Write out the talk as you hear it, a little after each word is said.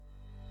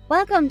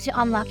Welcome to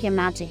Unlock Your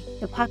Magic,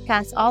 the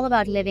podcast all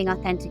about living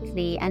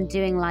authentically and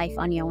doing life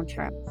on your own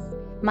terms.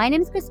 My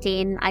name is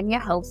Christine, I'm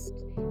your host,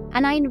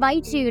 and I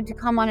invite you to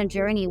come on a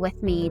journey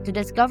with me to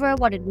discover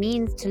what it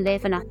means to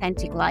live an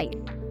authentic life,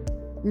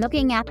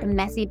 looking at the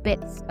messy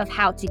bits of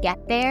how to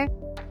get there,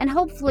 and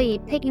hopefully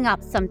picking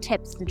up some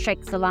tips and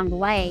tricks along the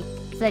way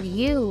so that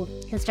you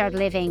can start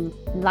living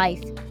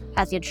life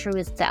as your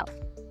truest self.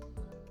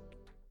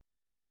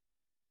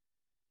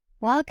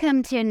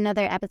 Welcome to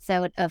another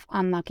episode of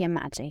Unlock Your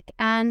Magic,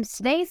 and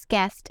today's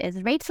guest is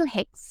Rachelle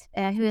Hicks,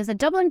 who is a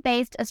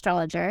Dublin-based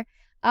astrologer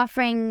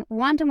offering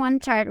one-to-one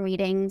chart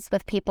readings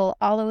with people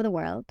all over the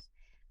world.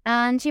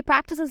 And she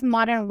practices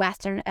modern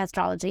Western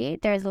astrology.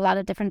 There's a lot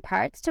of different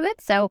parts to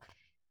it, so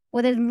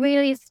with a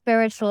really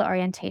spiritual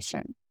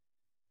orientation.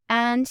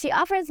 And she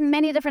offers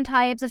many different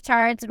types of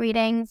charts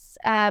readings,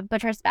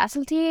 but her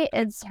specialty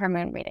is her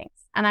moon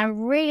readings. And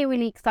I'm really,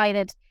 really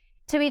excited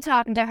to be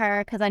talking to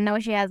her because I know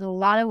she has a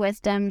lot of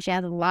wisdom. She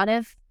has a lot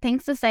of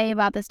things to say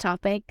about this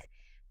topic.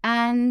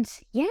 And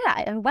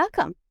yeah,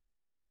 welcome.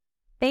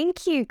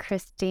 Thank you,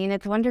 Christine.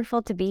 It's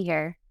wonderful to be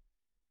here.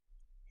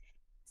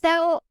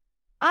 So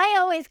I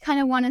always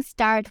kind of want to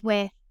start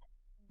with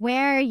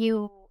where are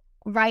you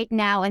right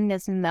now in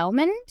this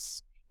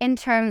moment in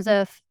terms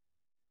of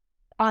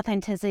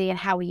authenticity and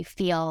how you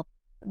feel.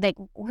 Like,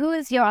 who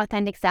is your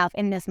authentic self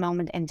in this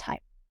moment in time?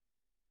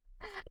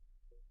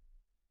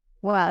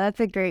 Wow, that's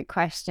a great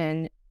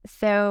question.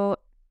 So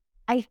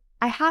I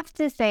have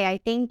to say, I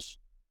think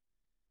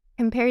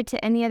compared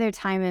to any other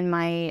time in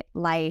my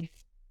life,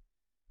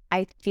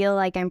 I feel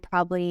like I'm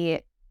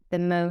probably the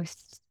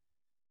most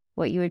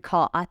what you would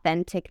call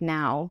authentic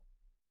now,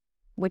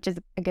 which is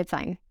a good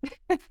sign.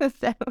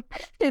 So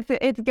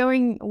it's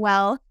going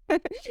well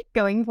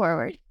going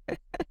forward.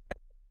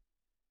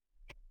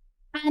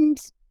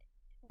 And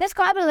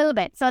describe a little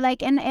bit. So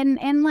like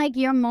in like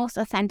your most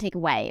authentic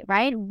way,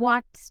 right?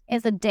 What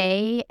is a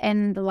day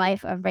in the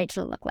life of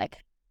Rachelle look like?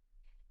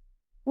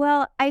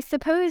 Well, I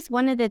suppose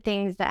one of the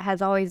things that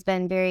has always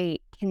been very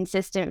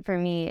consistent for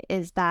me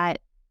is that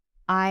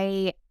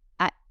I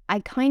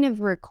kind of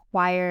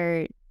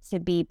require to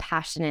be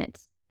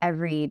passionate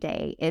every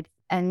day.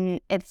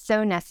 It's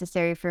so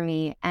necessary for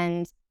me.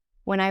 And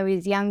when I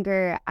was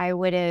younger, I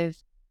would have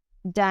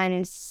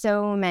done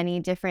so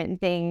many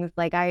different things.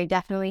 Like I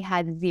definitely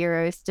had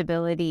zero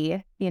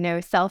stability,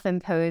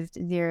 self-imposed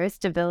zero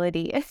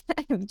stability,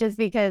 just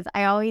because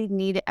I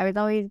was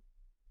always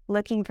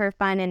looking for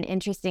fun and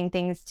interesting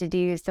things to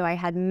do. So I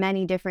had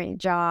many different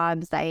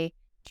jobs. I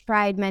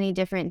tried many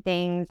different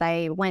things.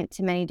 I went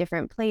to many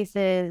different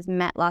places,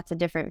 met lots of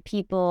different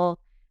people.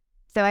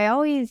 So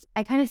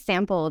I kind of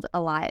sampled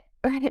a lot,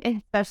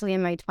 especially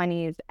in my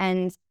 20s.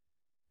 And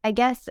I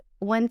guess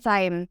once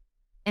I'm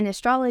in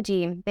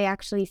astrology, they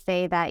actually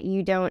say that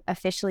you don't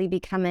officially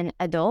become an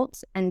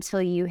adult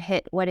until you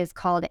hit what is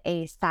called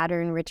a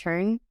Saturn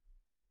return.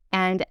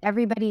 And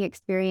everybody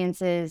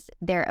experiences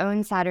their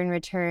own Saturn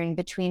return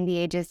between the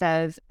ages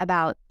of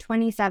about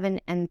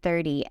 27 and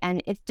 30.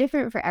 And it's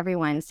different for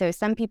everyone. So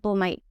some people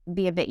might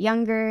be a bit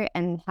younger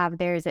and have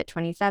theirs at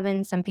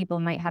 27. Some people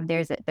might have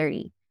theirs at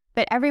 30.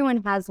 But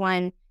everyone has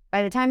one.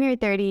 By the time you're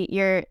 30,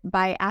 you're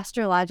by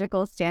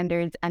astrological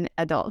standards an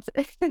adult.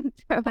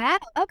 Wow.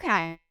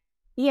 Okay.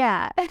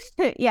 Yeah.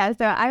 Yeah.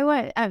 So I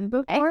went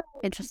before.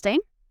 Interesting.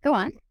 Go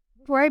on.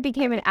 Before I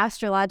became an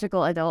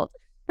astrological adult,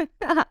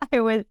 I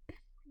was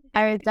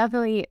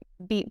definitely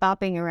beat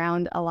bopping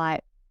around a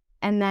lot.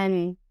 And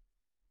then,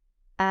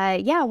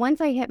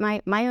 once I hit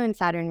my own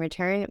Saturn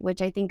return,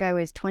 which I think I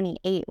was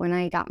 28 when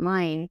I got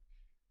mine,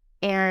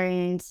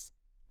 and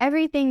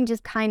everything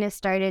just kind of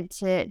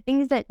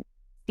things that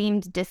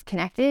seemed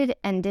disconnected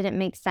and didn't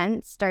make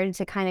sense started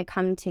to kind of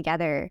come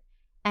together.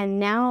 And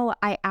now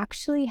I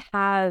actually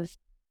have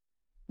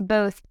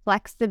both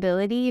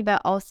flexibility,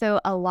 but also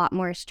a lot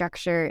more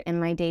structure in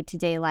my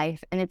day-to-day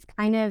life. And it's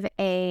kind of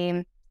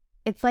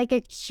it's like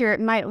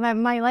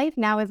my life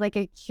now is like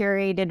a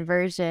curated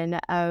version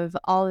of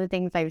all the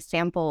things I've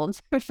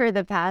sampled for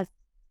the past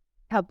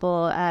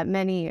couple,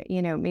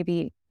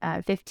 maybe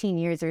 15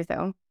 years or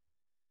so.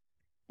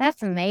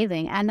 That's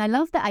amazing. And I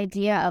love the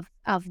idea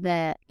of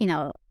the,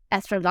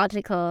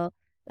 astrological,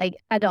 like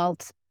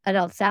adult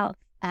self.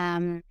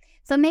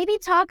 So maybe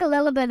talk a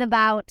little bit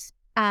about,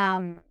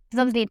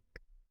 because obviously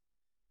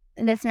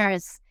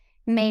listeners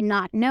may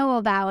not know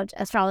about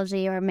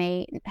astrology or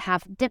may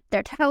have dipped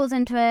their toes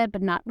into it,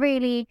 but not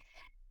really.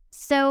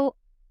 So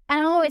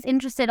I'm always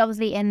interested,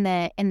 obviously, in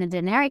the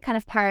generic kind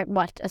of part,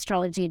 what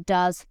astrology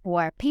does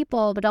for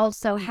people, but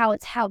also how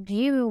it's helped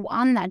you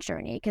on that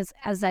journey. Because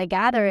as I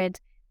gathered,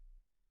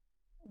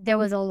 there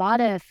was a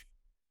lot of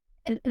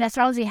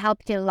astrology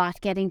helped you a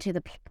lot getting to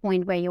the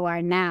point where you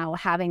are now,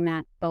 having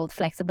that both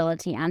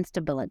flexibility and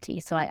stability.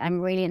 So I'm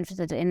really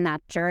interested in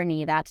that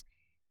journey, that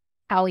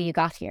how you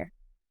got here.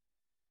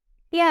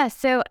 Yeah,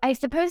 so I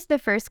suppose the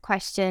first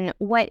question,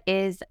 what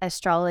is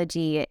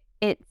astrology?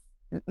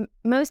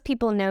 most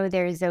people know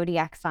their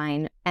zodiac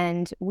sign,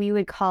 and we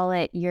would call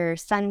it your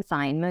sun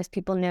sign. Most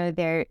people know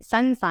their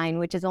sun sign,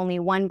 which is only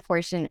one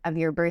portion of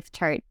your birth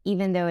chart,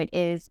 even though it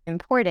is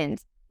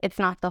important. It's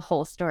not the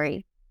whole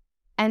story.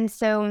 And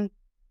so,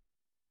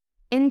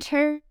 in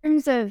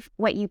terms of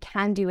what you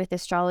can do with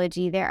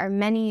astrology, there are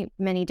many,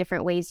 many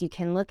different ways you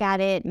can look at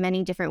it,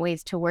 many different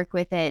ways to work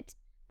with it.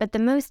 But the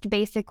most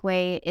basic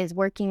way is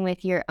working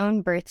with your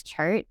own birth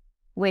chart,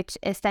 which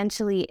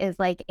essentially is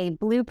like a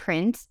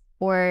blueprint,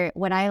 or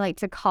what I like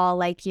to call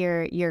like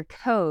your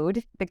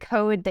code, the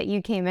code that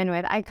you came in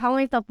with. I call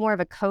myself more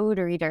of a code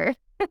reader.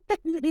 I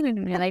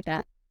like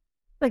that.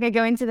 Like I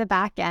go into the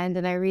back end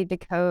and I read the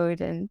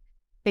code and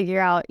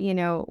figure out,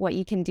 what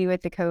you can do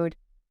with the code.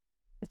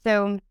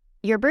 So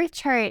your birth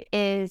chart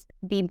is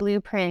the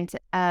blueprint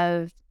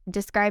of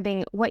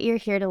describing what you're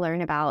here to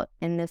learn about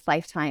in this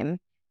lifetime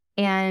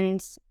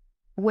and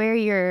where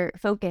your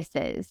focus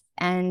is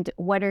and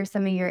what are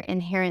some of your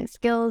inherent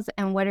skills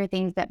and what are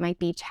things that might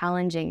be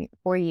challenging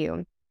for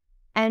you.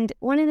 And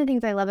one of the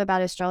things I love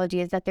about astrology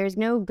is that there's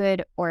no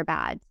good or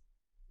bad.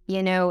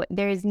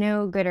 There's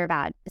no good or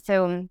bad.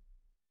 So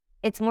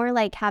it's more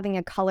like having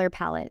a color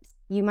palette.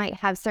 You might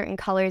have certain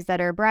colors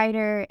that are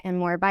brighter and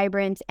more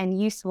vibrant and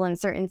useful in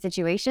certain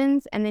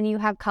situations. And then you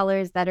have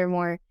colors that are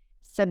more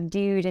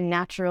subdued and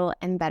natural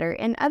and better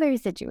in other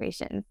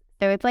situations.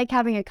 So it's like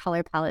having a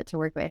color palette to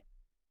work with.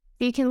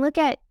 So you can look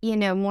at,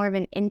 more of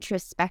an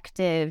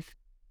introspective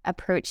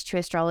approach to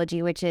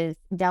astrology, which is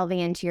delving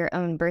into your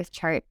own birth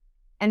chart.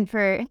 And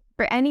for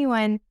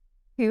anyone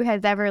who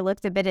has ever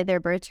looked a bit at their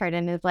birth chart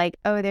and is like,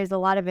 oh, there's a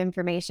lot of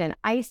information,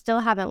 I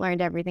still haven't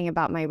learned everything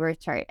about my birth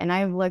chart, and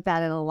I've looked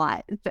at it a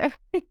lot. So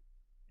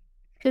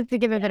just to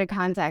give a bit of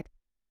context.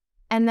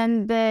 And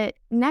then the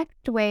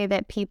next way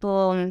that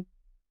people,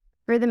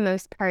 for the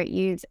most part,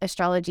 use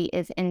astrology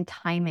is in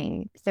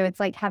timing. So it's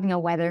like having a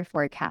weather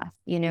forecast.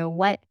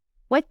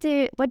 What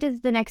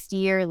does the next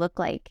year look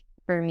like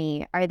for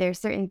me? Are there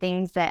certain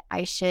things that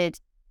I should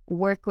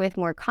work with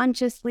more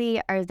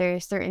consciously? Are there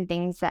certain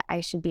things that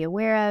I should be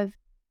aware of?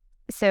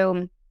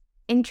 So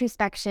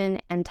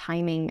introspection and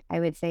timing, I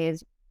would say,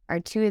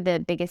 are two of the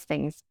biggest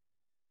things.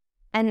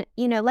 And,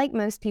 like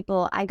most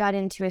people, I got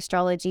into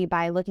astrology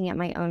by looking at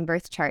my own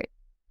birth chart.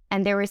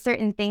 And there were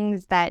certain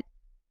things that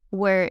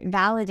were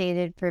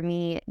validated for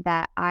me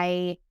that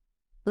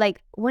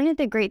one of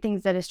the great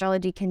things that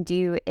astrology can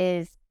do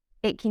is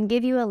it can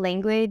give you a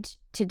language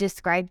to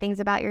describe things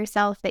about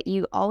yourself that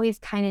you always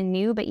kind of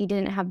knew, but you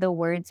didn't have the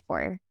words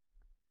for.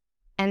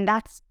 And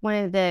that's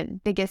one of the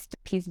biggest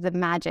pieces of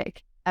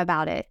magic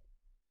about it.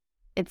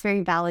 It's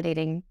very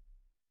validating.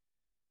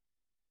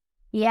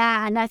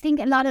 Yeah, and I think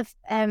a lot of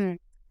so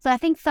I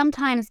think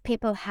sometimes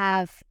people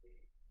have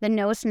the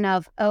notion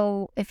of,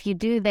 oh, if you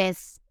do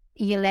this,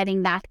 you're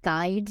letting that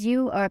guide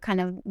you or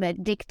kind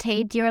of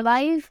dictate your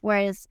life.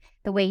 Whereas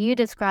the way you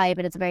describe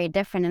it is very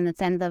different in the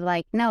sense of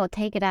like, no,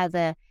 take it as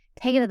a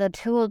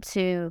tool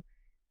to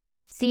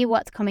see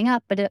what's coming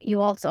up, but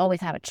you also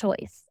always have a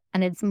choice.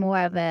 And it's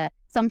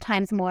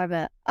sometimes more of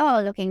a,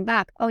 oh, looking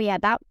back, oh yeah,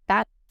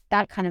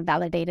 that kind of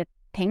validated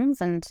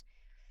things. And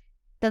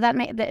does that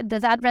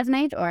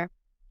resonate or?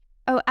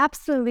 Oh,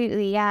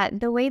 absolutely. Yeah.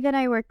 The way that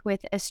I work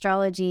with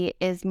astrology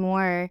is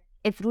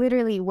it's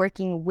literally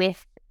working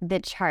with the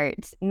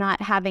chart,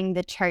 not having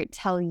the chart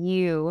tell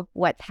you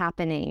what's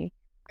happening.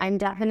 I'm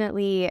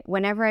definitely,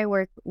 whenever I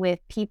work with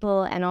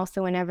people and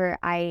also whenever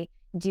I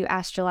do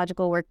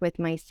astrological work with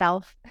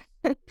myself,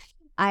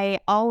 I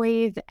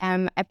always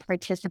am a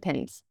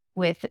participant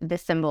with the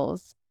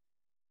symbols.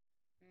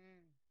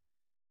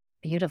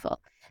 Beautiful.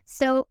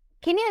 So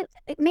can you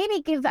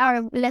maybe give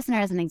our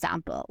listeners an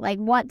example? Like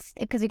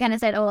because you kind of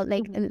said, oh,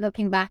 like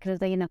looking back, it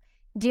was like,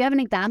 do you have an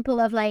example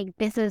of like,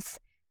 this is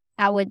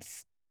how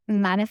it's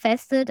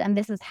manifested and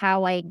this is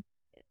how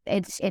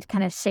it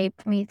kind of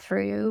shaped me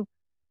through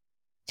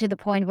to the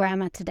point where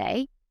I'm at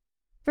today?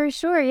 For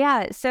sure.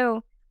 Yeah.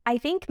 So I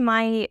think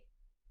my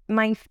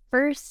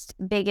first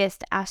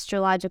biggest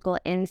astrological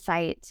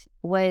insight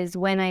was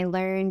when I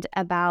learned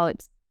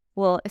about,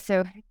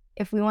 so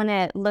if we want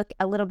to look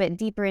a little bit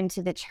deeper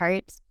into the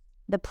charts,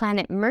 the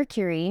planet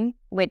Mercury,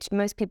 which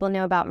most people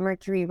know about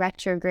Mercury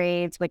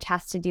retrogrades, which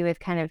has to do with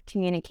kind of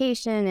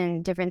communication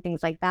and different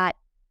things like that.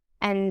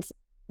 And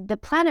the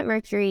planet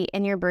Mercury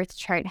in your birth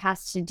chart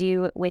has to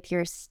do with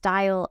your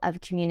style of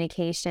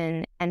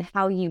communication and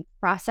how you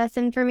process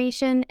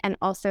information and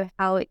also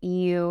how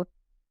you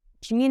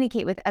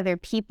communicate with other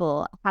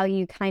people, how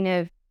you kind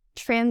of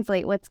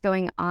translate what's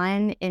going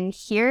on in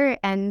here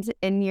and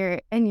in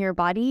your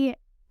body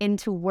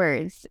into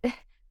words.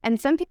 And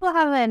some people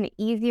have an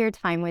easier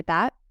time with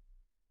that.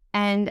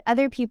 And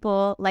other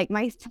people, like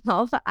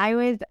myself, I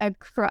was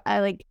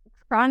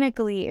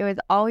chronically, it was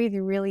always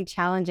really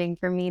challenging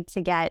for me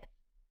to get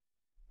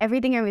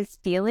everything I was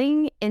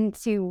feeling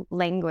into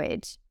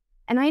language.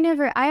 And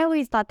I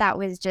always thought that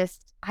was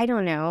just, I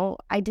don't know,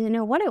 I didn't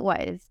know what it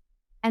was.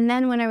 And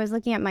then when I was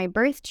looking at my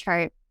birth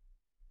chart,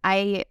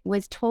 I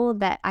was told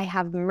that I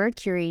have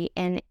Mercury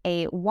in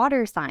a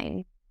water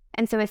sign.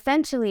 And so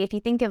essentially, if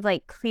you think of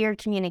like clear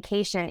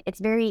communication,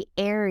 it's very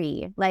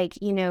airy, like,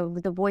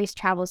 the voice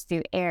travels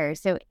through air.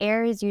 So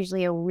air is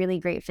usually a really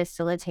great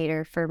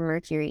facilitator for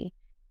Mercury.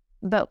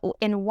 But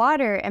in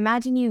water,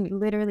 imagine you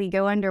literally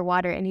go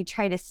underwater and you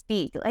try to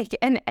speak, like,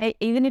 and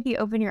even if you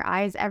open your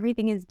eyes,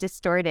 everything is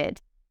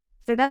distorted.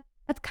 So that's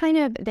kind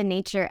of the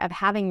nature of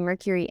having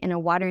Mercury in a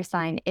water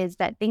sign, is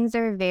that things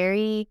are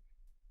very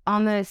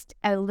almost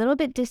a little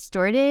bit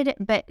distorted,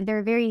 but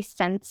they're very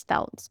sense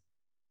felt.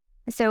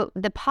 So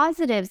the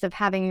positives of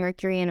having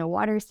Mercury in a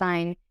water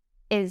sign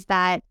is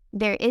that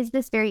there is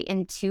this very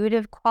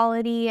intuitive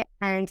quality,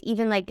 and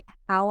even like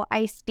how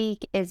I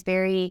speak is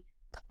very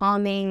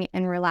calming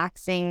and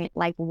relaxing,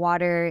 like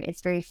water.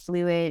 It's very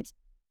fluid.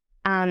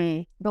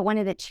 But one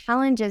of the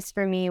challenges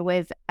for me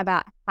was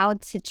about how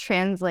to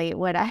translate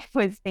what I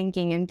was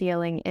thinking and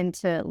feeling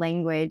into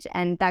language.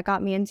 And that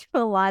got me into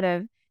a lot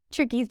of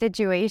tricky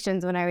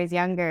situations when I was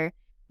younger.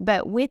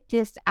 But with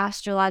this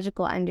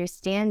astrological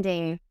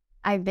understanding,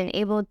 I've been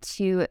able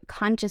to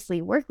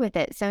consciously work with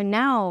it. So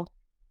now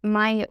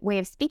my way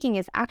of speaking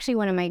is actually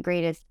one of my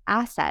greatest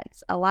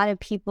assets. A lot of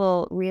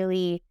people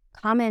really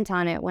comment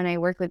on it when I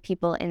work with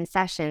people in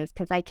sessions,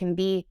 because I can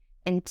be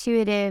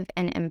intuitive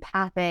and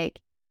empathic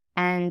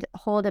and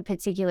hold a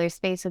particular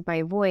space with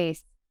my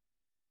voice.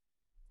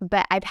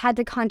 But I've had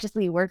to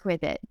consciously work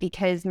with it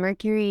because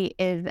Mercury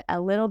is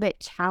a little bit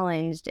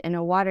challenged in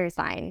a water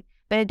sign.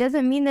 But it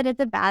doesn't mean that it's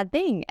a bad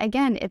thing.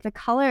 Again, it's a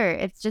color.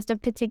 It's just a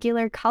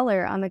particular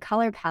color on the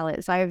color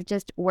palette. So I've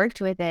just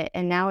worked with it,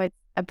 and now it's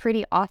a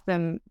pretty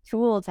awesome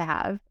tool to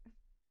have.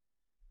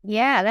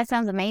 Yeah, that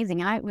sounds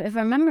amazing. If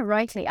I remember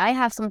rightly, I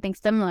have something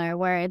similar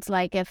where it's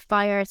like a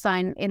fire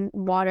sign in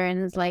water,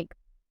 and it's like,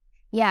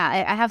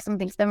 yeah, I have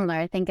something similar,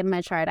 I think, in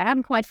my chart. I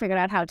haven't quite figured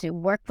out how to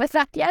work with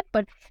that yet,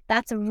 but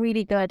that's a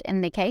really good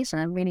indication,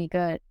 a really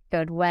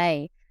good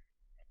way.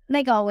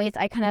 Like always,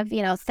 I kind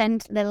of,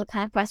 send little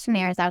kind of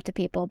questionnaires out to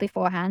people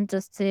beforehand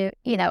just to,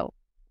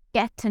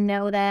 get to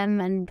know them,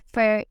 and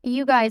for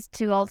you guys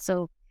to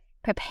also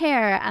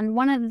prepare. And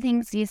one of the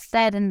things you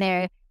said in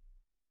there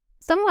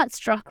somewhat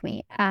struck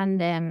me,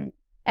 and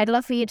I'd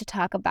love for you to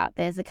talk about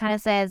this. It kind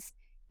of says,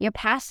 your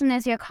passion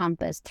is your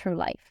compass through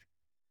life.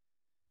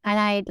 And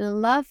I'd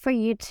love for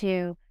you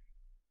to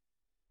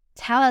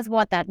tell us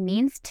what that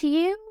means to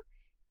you,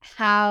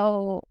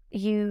 how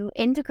you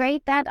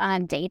integrate that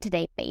on a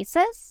day-to-day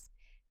basis,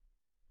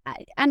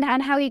 and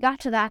how you got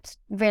to that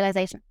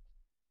realization.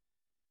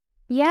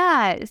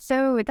 Yeah.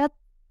 So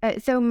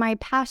my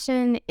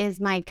passion is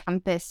my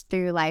compass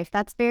through life.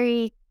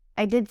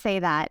 I did say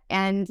that,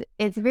 and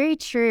it's very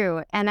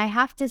true. And I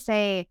have to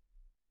say,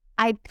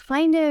 I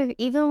kind of,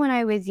 even when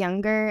I was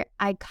younger,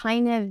 I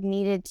kind of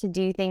needed to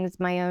do things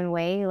my own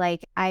way.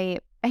 Like I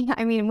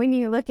mean, when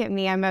you look at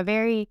me, I'm a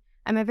very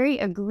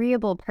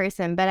agreeable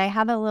person, but I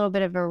have a little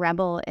bit of a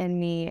rebel in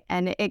me,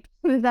 and it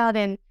comes out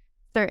in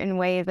certain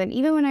ways. And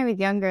even when I was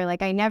younger,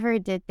 like I never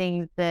did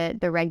things the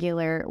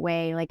regular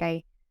way. Like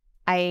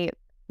I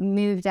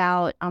moved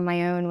out on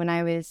my own when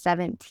I was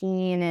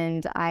 17,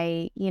 and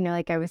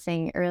like I was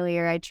saying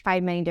earlier, I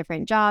tried many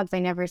different jobs. I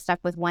never stuck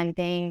with one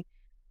thing.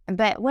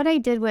 But what I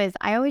did was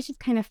I always just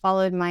kind of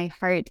followed my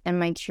heart and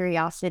my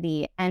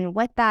curiosity. And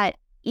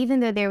even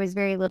though there was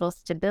very little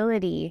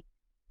stability,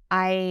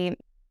 I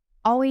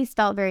always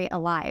felt very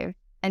alive.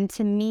 And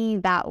to me,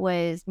 that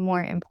was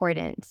more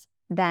important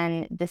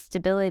than the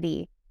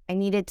stability. I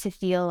needed to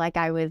feel like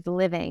I was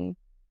living.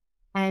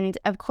 And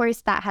of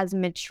course, that has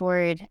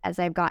matured as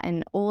I've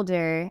gotten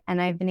older,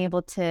 and I've been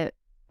able to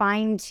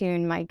fine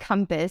tune my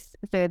compass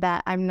so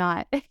that I'm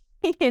not,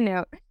 you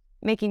know,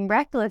 making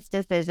reckless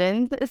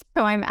decisions.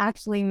 So I'm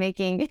actually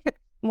making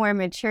more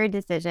mature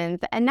decisions.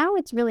 And now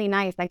it's really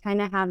nice. I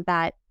kind of have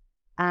that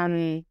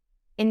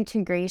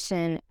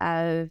integration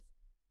of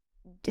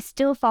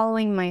still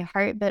following my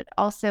heart, but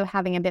also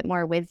having a bit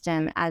more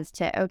wisdom as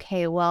to,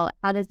 okay, well,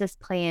 how does this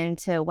play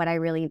into what I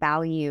really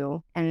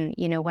value and,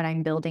 what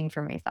I'm building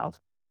for myself?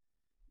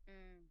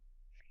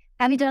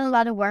 Have you done a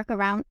lot of work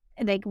around,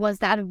 like, was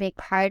that a big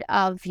part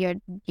of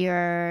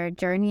your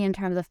journey in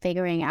terms of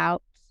figuring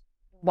out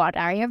what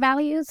are your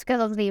values? Because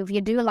obviously, if you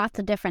do lots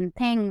of different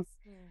things,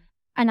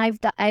 and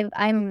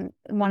I'm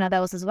one of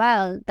those as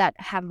well that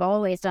have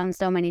always done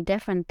so many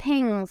different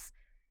things,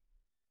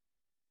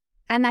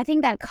 and I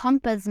think that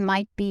compass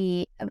might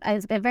be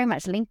is very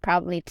much linked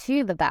probably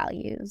to the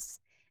values,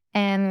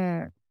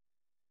 and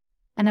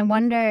I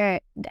wonder,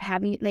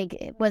 have you,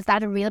 like, was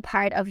that a real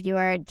part of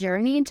your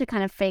journey to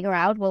kind of figure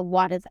out, well,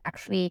 what is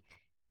actually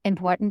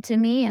important to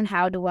me and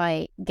how do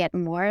I get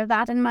more of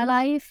that in my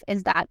life?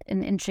 Is that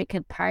an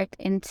intricate part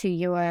into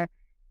your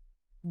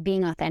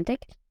being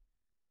authentic?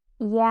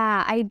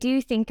 Yeah, I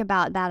do think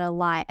about that a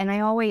lot. And I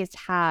always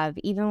have.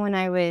 Even when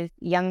I was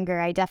younger,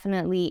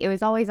 it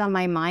was always on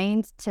my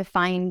mind to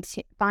fine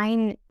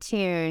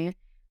tune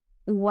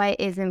what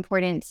is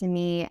important to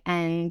me,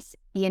 and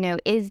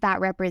is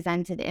that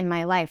represented in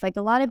my life? Like,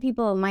 a lot of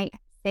people might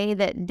say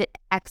that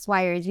X,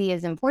 Y, or Z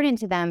is important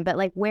to them, but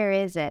like, where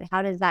is it?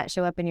 How does that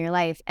show up in your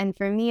life? And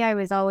for me, I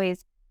was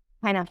always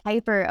kind of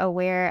hyper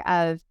aware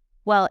of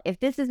well, if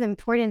this is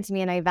important to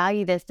me and I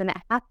value this, then it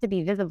has to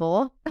be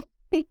visible.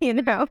 You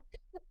know,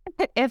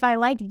 if I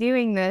like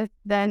doing this,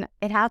 then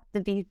it has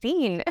to be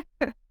seen.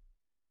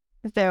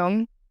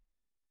 So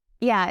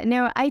yeah,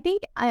 no, I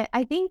think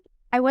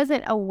I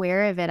wasn't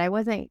aware of it. It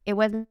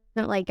wasn't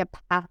like a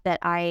path that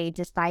I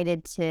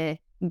decided to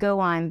go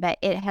on, but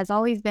it has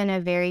always been a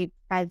very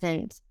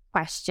present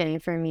question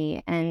for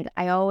me. And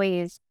I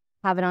always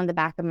have it on the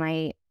back of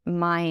my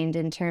mind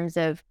in terms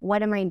of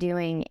what am I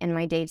doing in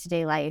my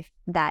day-to-day life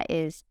that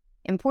is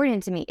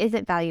important to me? Is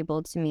it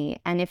valuable to me?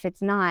 And if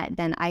it's not,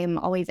 then I am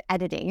always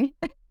editing.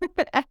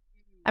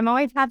 I'm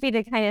always happy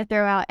to kind of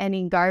throw out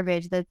any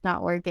garbage that's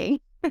not working.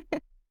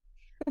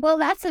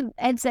 Well,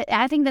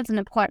 I think that's an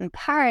important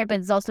part, but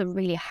it's also a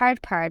really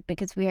hard part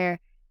because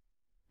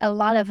a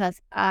lot of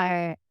us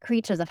are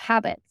creatures of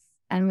habits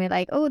and we're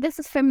like, oh, this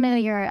is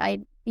familiar. I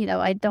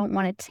don't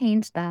want to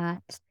change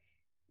that.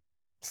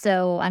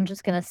 So I'm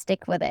just going to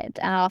stick with it.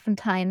 And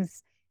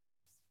oftentimes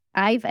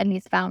I've at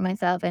least found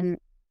myself in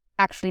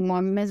actually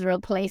more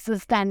miserable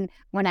places than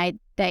when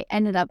they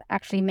ended up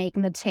actually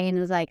making the change.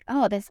 It was like,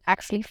 oh, this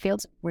actually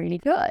feels really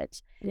good.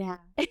 Yeah.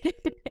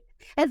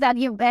 Has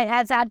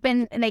that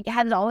been like,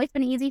 has it always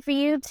been easy for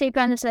you to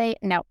kind of say,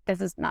 no,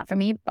 this is not for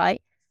me, bye?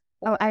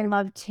 Oh, I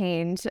love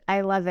change.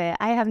 I love it.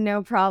 I have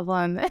no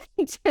problem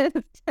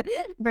just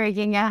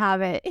breaking a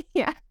habit.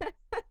 Yeah.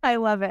 I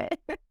love it.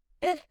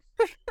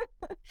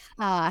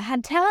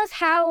 Tell us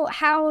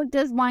how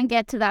does one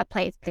get to that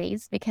place,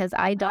 please? Because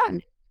I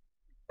don't.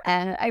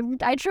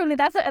 I truly,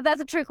 that's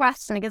a true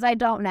question because I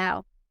don't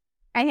know.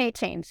 I hate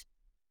change.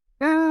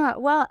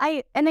 Well,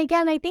 and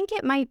again, I think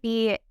it might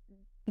be,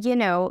 you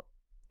know,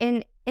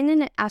 in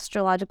an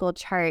astrological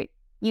chart,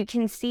 you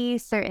can see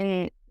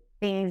certain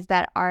things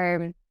that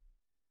are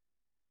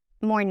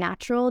more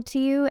natural to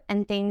you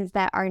and things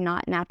that are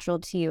not natural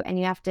to you. And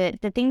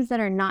the things that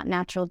are not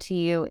natural to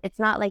you, it's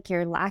not like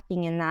you're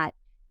lacking in that.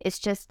 It's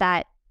just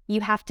that you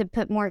have to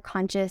put more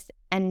conscious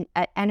and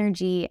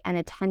energy and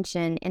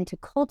attention into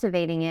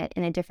cultivating it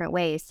in a different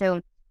way.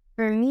 So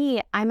for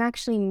me, I'm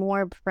actually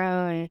more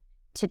prone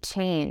to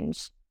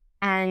change.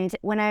 And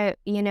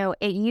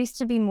it used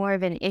to be more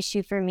of an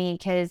issue for me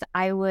because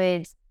I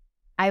would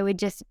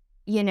just,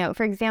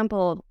 for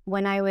example,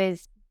 when I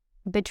was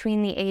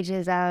between the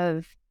ages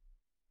of,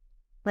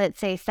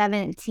 let's say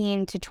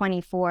 17 to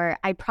 24,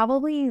 I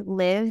probably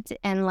lived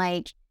in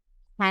like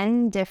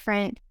 10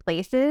 different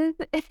places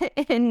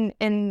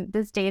in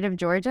the state of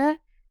Georgia.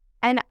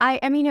 And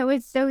I mean, it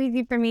was so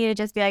easy for me to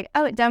just be like,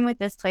 oh, done with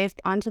this place,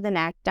 on to the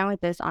next, done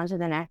with this, on to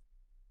the next.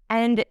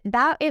 And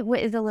that it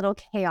was a little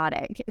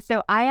chaotic.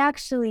 So I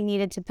actually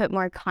needed to put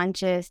more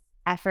conscious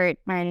effort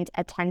and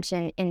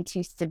attention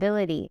into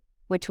stability,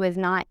 which was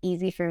not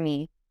easy for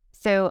me.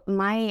 So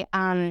my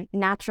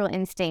natural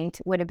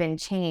instinct would have been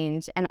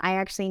change, and I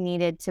actually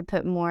needed to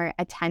put more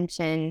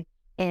attention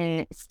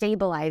in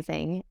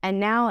stabilizing. And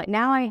now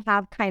I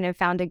have kind of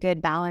found a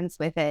good balance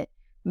with it.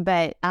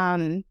 But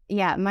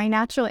yeah, my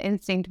natural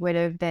instinct would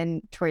have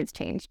been towards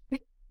change.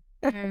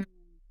 Mm.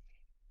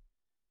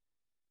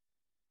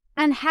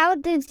 And how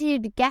did you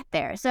get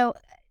there? So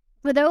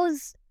for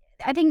those,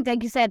 I think,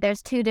 like you said,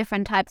 there's two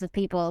different types of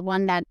people.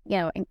 One that,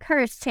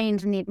 encourage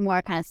change and need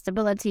more kind of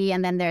stability.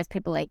 And then there's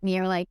people like me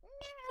who are like,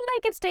 yeah, I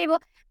like it stable.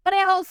 But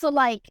I also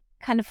like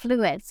kind of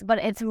fluids, but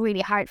it's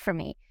really hard for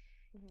me.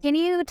 Can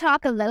you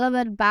talk a little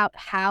bit about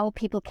how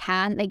people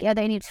can, like, are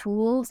there any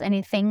tools,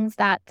 any things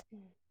that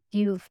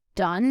you've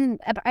done,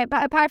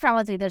 apart from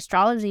obviously the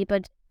astrology,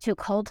 but to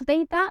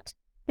cultivate that?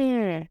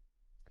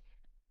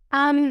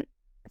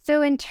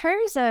 So in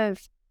terms of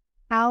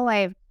how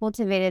I've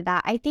cultivated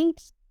that, I think,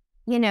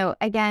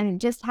 again,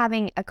 just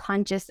having a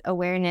conscious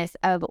awareness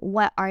of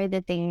what are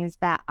the things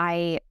that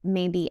I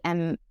maybe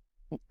have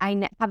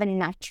a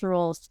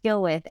natural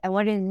skill with, and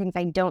what are the things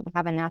I don't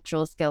have a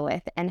natural skill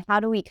with, and how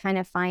do we kind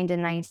of find a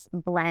nice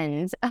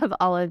blend of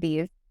all of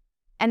these?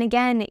 And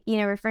again,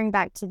 referring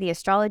back to the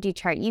astrology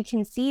chart, you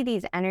can see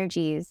these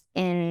energies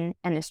in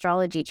an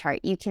astrology chart.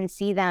 You can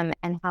see them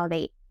and how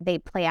they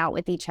play out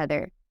with each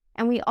other.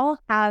 And we all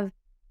have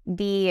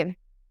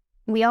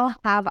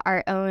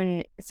our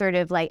own sort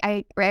of like,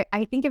 I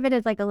think of it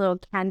as like a little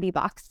candy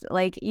box.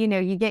 Like,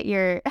 you get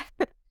your,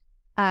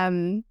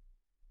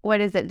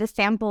 what is it? The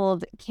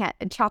sampled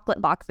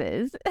chocolate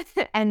boxes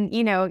and,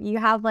 you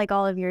have like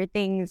all of your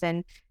things,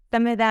 and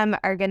some of them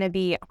are going to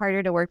be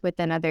harder to work with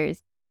than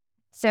others.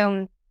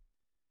 So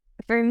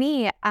for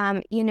me,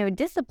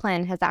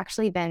 discipline has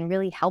actually been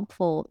really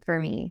helpful for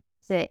me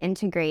to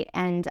integrate.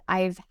 And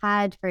I've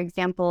had, for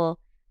example,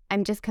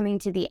 I'm just coming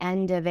to the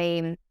end of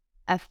a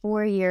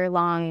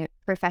 4-year-long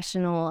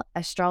professional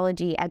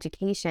astrology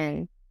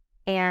education.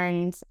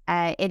 And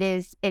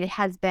it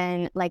has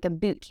been like a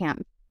boot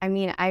camp. I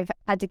mean, I've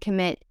had to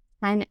commit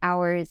 10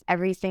 hours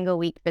every single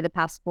week for the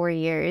past 4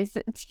 years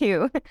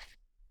to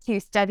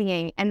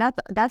studying. And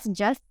that's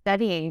just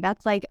studying.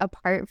 That's like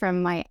apart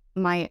from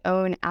my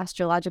own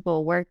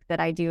astrological work that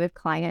I do with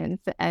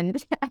clients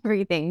and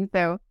everything.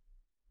 So,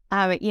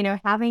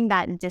 having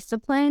that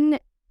discipline,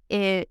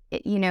 it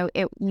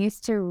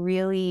used to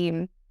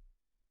really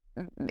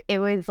it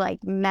was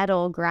like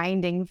metal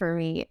grinding for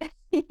me,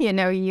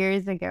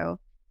 years ago.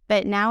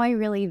 But now I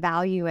really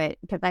value it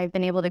because I've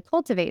been able to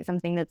cultivate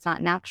something that's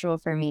not natural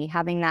for me,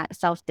 having that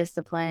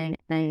self-discipline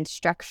and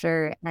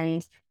structure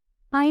and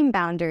time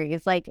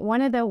boundaries. Like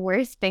one of the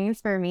worst things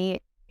for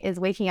me is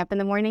waking up in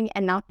the morning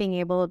and not being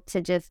able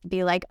to just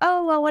be like,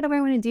 oh, well, what do I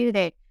want to do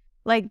today?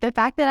 Like the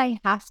fact that I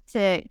have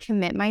to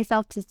commit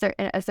myself to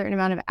a certain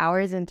amount of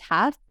hours and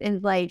tasks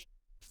is like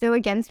so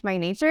against my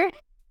nature.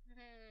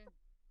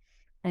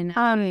 I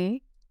know.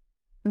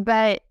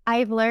 But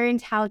I've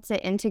learned how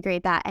to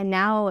integrate that. And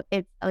now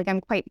it's like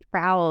I'm quite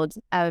proud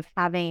of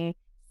having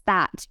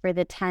sat for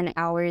the 10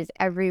 hours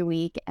every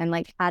week and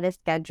like had a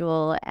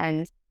schedule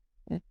and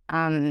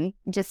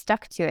just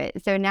stuck to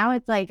it. So now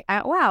it's like,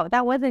 wow,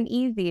 that wasn't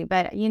easy,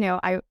 but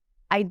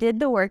I did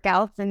the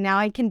workouts and now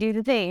I can do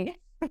the thing.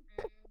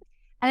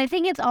 And I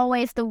think it's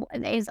always the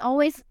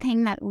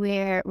thing that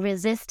we're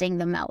resisting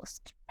the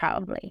most,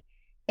 probably.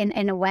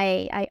 In a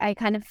way, I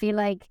kind of feel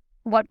like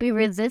what we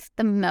resist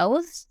the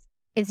most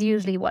is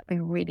usually what we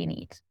really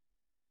need.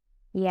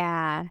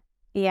 Yeah.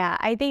 Yeah,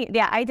 I think,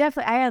 yeah, I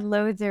had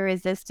loads of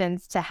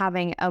resistance to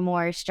having a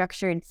more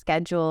structured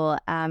schedule.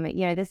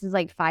 This is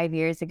like 5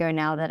 years ago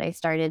now that I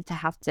started to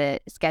have to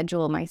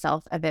schedule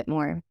myself a bit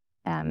more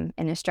in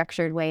a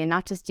structured way and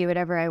not just do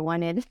whatever I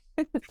wanted.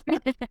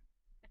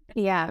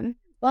 Yeah.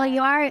 Well,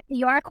 you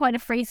are quite a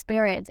free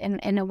spirit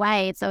in a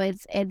way, so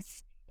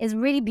it's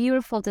really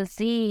beautiful to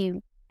see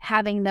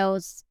having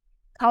those,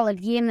 call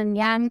it yin and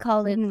yang,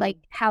 call it like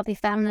healthy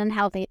feminine,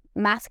 healthy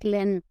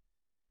masculine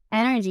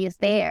energy is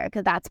there,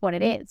 because that's what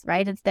it is,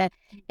 right? It's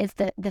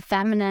the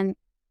feminine.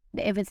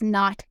 If it's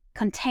not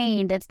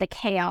contained, it's the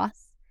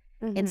chaos.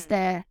 It's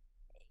the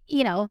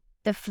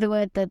the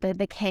fluid,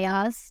 the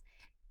chaos.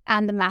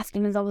 And the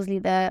masculine is obviously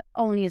the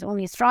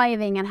only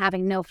striving and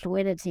having no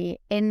fluidity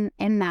in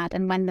that.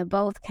 And when they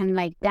both can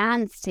like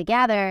dance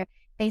together,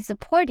 they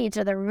support each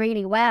other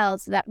really well,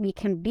 so that we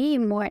can be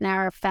more in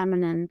our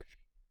feminine,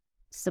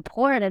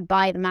 supported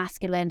by the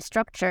masculine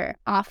structure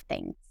of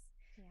things.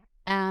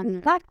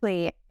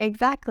 Exactly.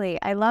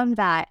 I love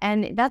that.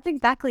 And that's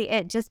exactly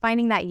it. Just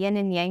finding that yin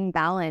and yang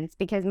balance,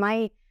 because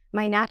my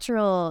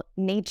natural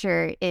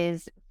nature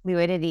is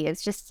fluidity.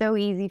 It's just so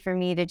easy for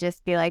me to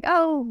just be like,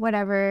 oh,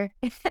 whatever.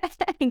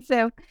 And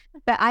so,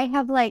 but I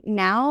have like,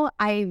 now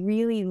I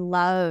really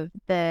love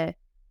the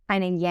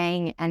kind of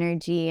yang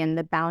energy and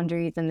the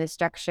boundaries and the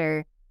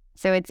structure.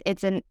 So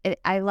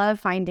I love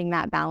finding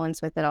that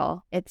balance with it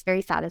all. It's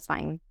very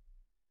satisfying.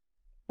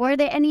 Were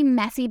there any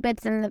messy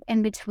bits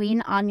in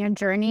between on your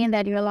journey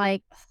that you're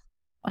like,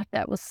 oh,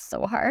 that was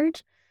so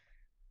hard?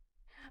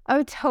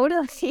 Oh,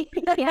 totally.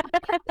 Yeah.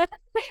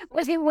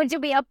 Would you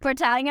be up for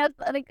telling us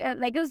like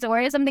a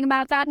story or something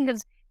about that?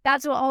 Because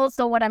that's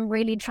also what I'm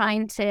really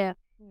trying to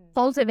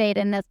cultivate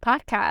in this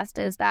podcast,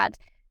 is that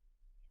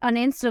on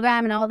Instagram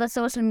and all the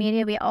social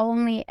media, we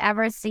only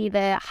ever see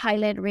the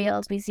highlight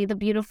reels. We see the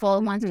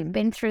beautiful ones who've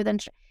been through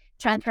the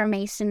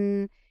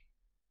transformation,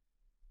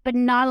 but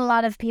not a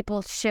lot of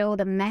people show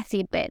the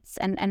messy bits.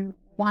 And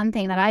one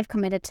thing that I've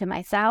committed to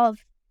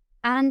myself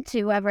and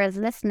to whoever is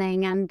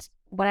listening and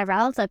whatever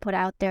else I put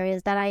out there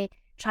is that I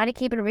try to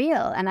keep it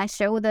real, and I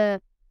show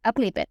the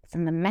ugly bits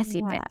and the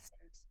messy bits.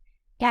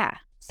 Yeah.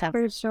 So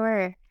for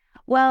sure.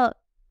 Well,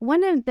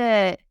 one of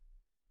the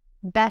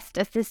best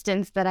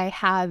assistants that I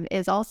have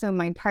is also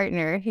my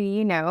partner,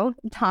 who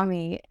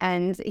Tommy,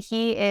 and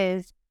he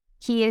is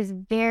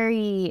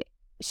very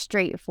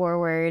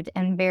straightforward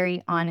and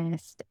very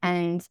honest,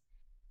 and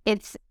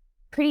it's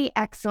pretty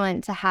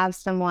excellent to have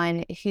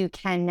someone who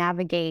can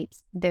navigate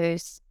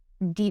those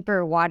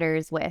deeper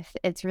waters with.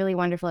 It's really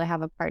wonderful to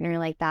have a partner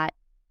like that.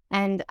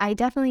 And I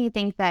definitely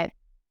think that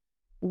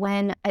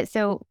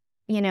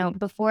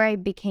before I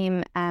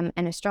became an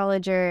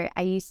astrologer,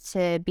 I used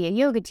to be a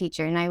yoga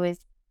teacher, and I was,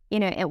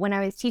 when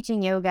I was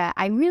teaching yoga,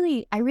 I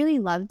really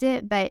loved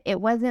it, but it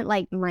wasn't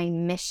like my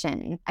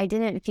mission. I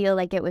didn't feel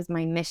like it was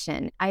my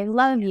mission. I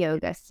love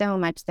yoga so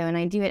much though, and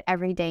I do it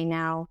every day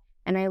now,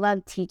 and I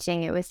love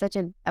teaching. It was such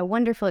a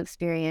wonderful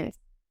experience,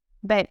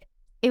 but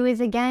it was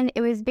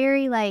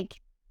very like,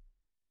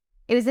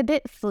 it was a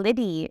bit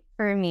flitty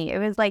for me. It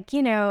was like,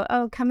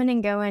 coming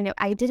and going.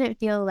 I didn't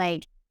feel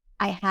like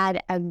I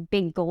had a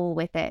big goal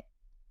with it.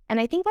 And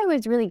I think I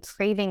was really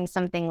craving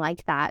something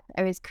like that.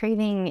 I was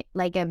craving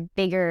like a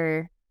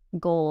bigger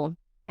goal.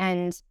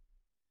 And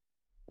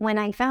when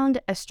I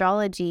found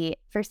astrology,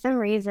 for some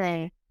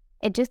reason,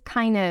 it just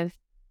kind of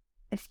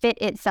fit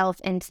itself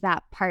into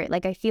that part.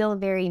 Like I feel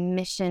very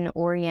mission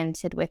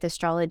oriented with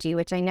astrology,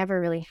 which I never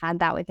really had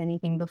that with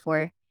anything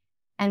before.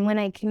 And when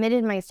I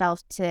committed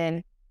myself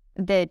to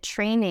the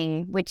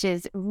training, which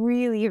is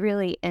really,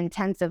 really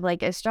intensive,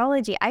 like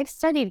astrology, I've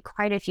studied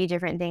quite a few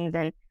different things,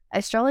 and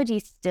astrology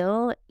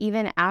still,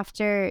 even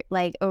after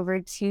like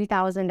over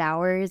 2,000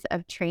 hours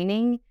of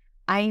training,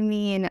 I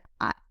mean,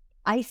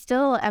 I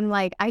still am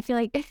like, I feel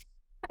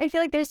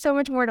like there's so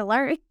much more to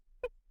learn.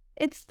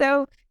 It's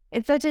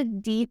such a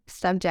deep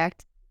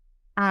subject,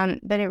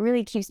 but it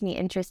really keeps me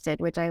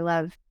interested, which I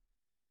love.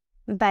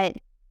 But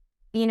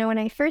when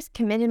I first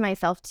committed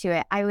myself to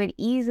it, I would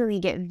easily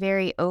get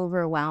very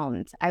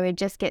overwhelmed. I would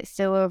just get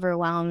so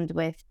overwhelmed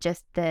with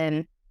just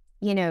you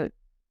know,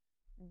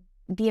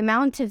 the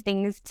amount of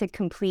things to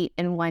complete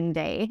in one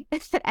day.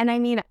 And I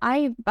mean,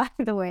 by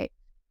the way,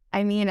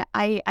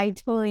 I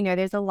totally know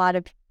there's a lot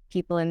of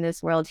people in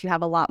this world who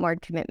have a lot more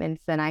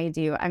commitments than I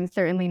do. I'm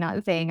certainly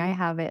not saying I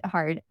have it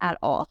hard at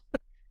all.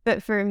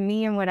 But for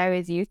me and what I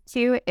was used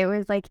to, it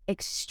was like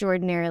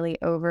extraordinarily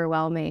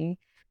overwhelming.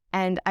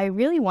 And I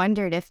really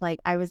wondered if like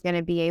I was going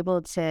to be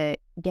able to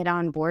get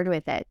on board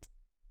with it.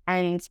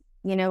 And,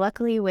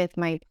 luckily with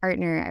my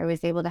partner, I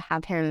was able to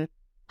have him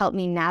help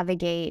me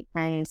navigate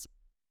and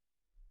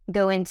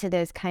go into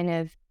those kind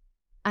of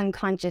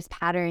unconscious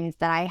patterns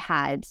that I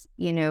had,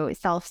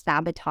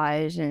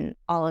 self-sabotage and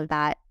all of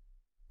that.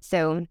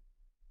 So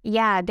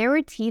yeah, there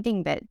were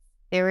teething bits.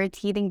 There were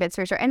teething bits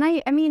for sure. And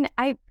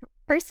I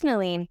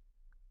personally,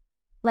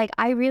 like,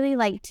 I really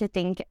like to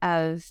think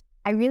of,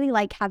 I really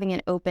like having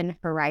an open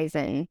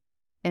horizon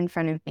in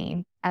front of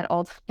me at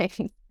all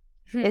times.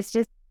 It's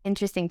just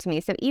interesting to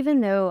me. So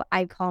even though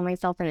I call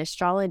myself an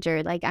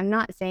astrologer, like, I'm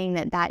not saying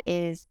that that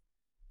is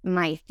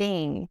my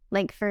thing.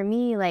 Like, for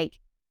me, like,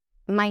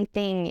 my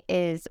thing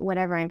is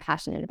whatever I'm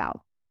passionate about,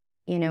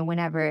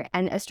 whenever.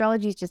 And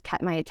astrology's just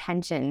kept my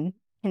attention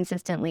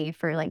consistently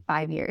for like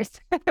 5 years,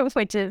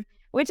 which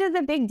is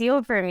a big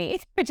deal for me.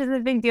 Which is a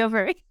big deal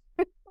for me.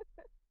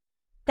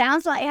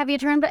 Sounds like, have you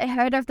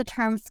heard of the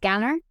term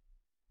scanner?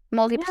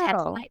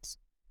 Multi-potentialite.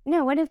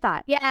 No, what is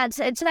that? Yeah,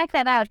 check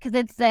that out, because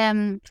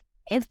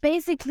it's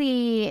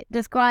basically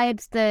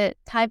describes the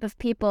type of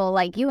people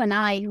like you and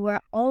I who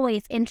are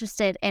always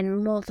interested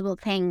in multiple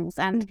things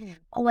and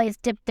always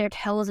dip their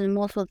toes in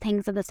multiple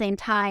things at the same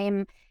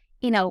time,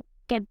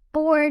 get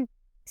bored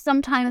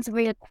sometimes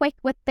real quick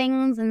with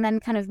things and then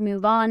kind of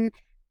move on.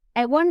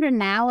 I wonder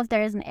now if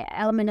there is an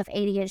element of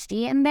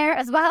ADHD in there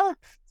as well,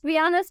 to be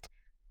honest.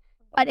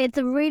 But it's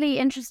a really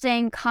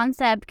interesting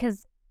concept,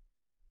 because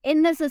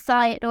in the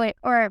society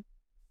or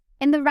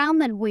in the realm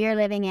that we're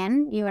living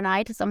in, you and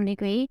I to some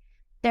degree,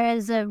 there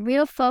is a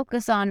real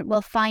focus on,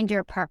 well, find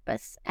your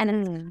purpose.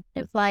 And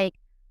it's like,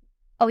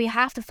 oh, you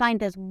have to find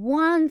this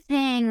one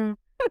thing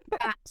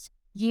that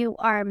you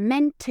are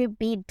meant to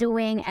be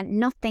doing and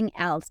nothing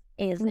else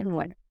is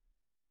important.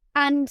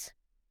 And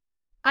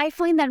I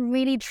find that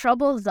really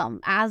troublesome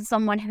as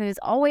someone who's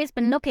always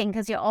been looking,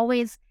 because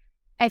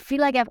I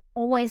feel like I've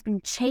always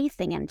been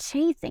chasing and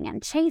chasing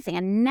and chasing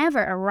and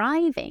never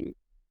arriving.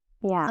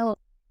 Yeah. So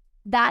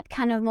that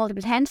kind of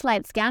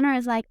multi-potentialite scanner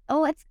is like,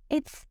 oh,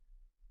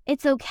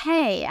 it's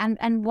okay.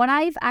 And what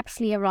I've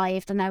actually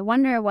arrived, and I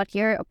wonder what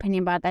your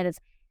opinion about that is,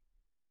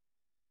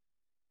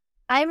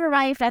 I've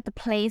arrived at the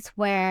place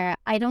where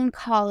I don't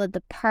call it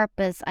the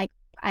purpose,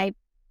 I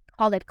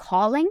call it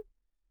calling,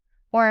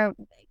 or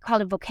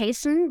call it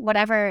vocation,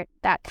 whatever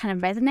that kind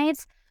of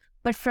resonates.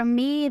 But for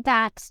me,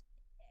 that,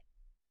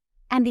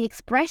 and the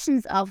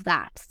expressions of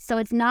that, so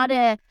it's not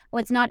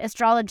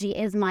astrology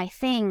is my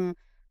thing,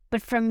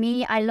 but for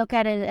me, I look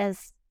at it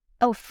as,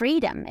 oh,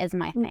 freedom is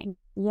my thing.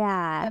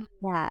 Yeah.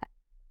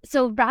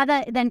 So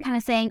rather than kind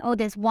of saying, oh,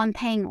 there's one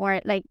thing,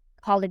 or like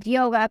call it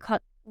yoga,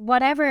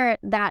 whatever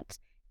that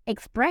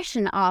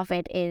expression of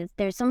it is,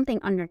 there's something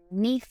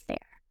underneath there.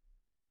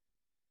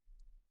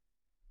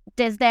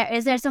 Does that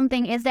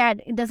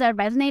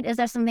resonate? Is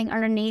there something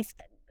underneath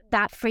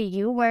that for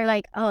you where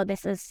like, oh,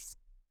 this is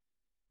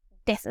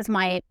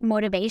my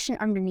motivation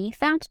underneath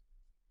that?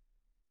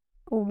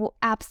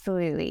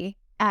 Absolutely.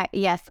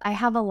 Yes, I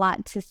have a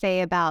lot to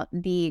say about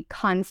the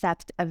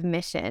concept of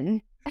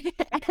mission.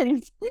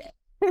 And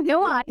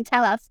go on,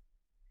 tell us.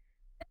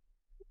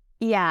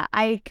 Yeah,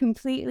 I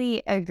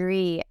completely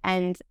agree.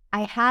 And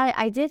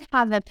I did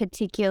have a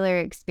particular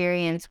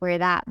experience where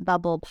that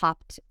bubble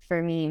popped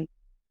for me.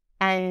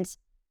 And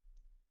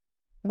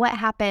what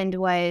happened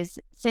was,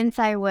 since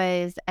I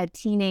was a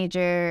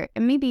teenager,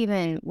 and maybe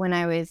even when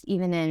I was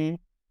even in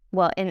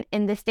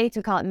the States,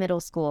 we call it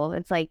middle school.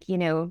 It's like,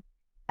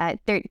 at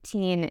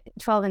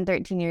 12 and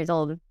 13 years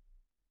old.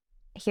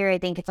 Here, I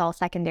think it's all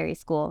secondary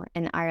school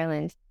in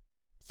Ireland.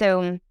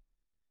 So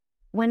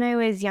when I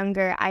was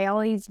younger, I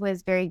always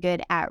was very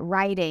good at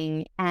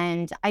writing,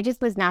 and I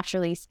just was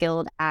naturally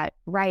skilled at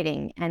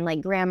writing, and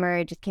like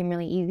grammar just came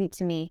really easy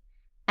to me.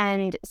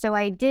 And so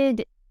I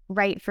did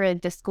write for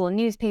the school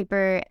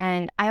newspaper,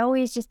 and I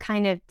always just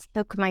kind of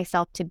took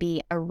myself to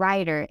be a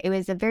writer. It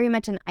was very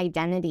much an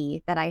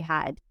identity that I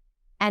had.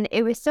 And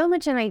it was so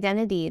much an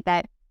identity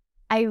that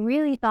I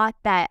really thought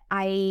that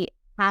I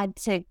had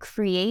to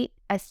create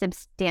a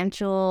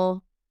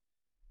substantial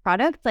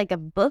product, like a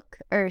book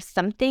or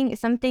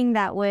something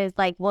that was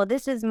like, well,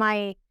 this is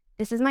my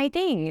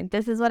thing.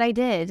 This is what I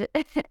did.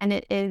 And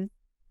it is,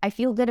 I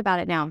feel good about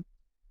it now.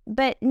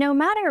 But no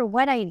matter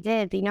what I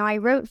did, I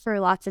wrote for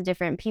lots of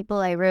different people.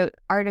 I wrote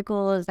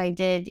articles, I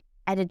did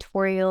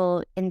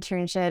editorial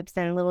internships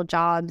and little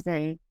jobs.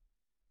 And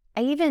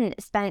I even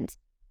spent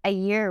a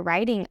year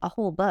writing a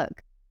whole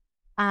book.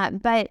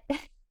 But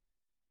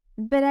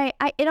but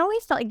it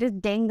always felt like this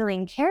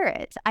dangling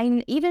carrot.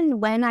 Even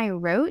when I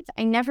wrote,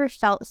 I never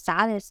felt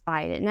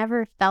satisfied. It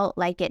never felt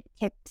like it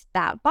ticked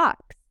that box.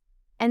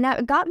 And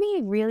that got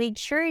me really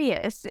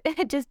curious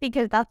just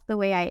because that's the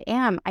way I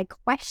am. I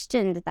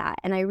questioned that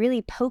and I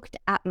really poked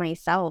at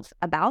myself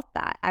about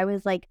that. I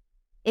was like,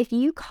 if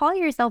you call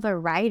yourself a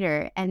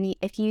writer and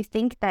if you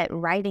think that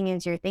writing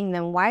is your thing,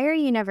 then why are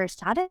you never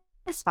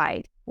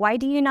satisfied? Why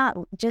do you not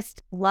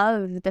just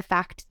love the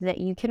fact that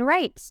you can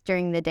write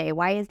during the day?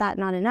 Why is that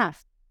not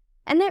enough?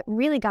 And it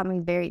really got me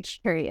very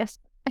curious.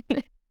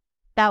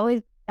 That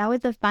was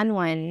a fun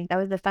one. That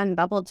was a fun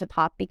bubble to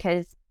pop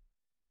because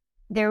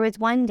there was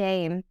one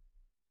day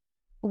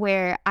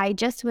where I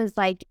just was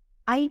like,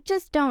 I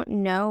just don't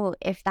know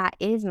if that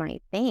is my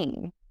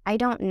thing. I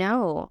don't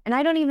know. And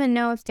I don't even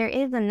know if there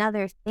is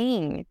another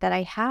thing that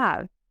I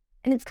have.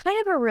 And it's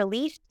kind of a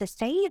relief to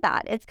say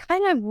that. It's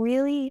kind of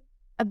really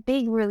a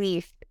big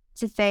relief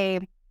to say,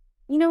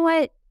 you know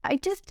what? I'm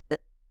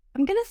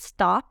going to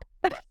stop.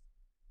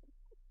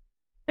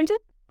 I'm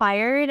just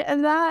tired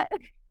of that.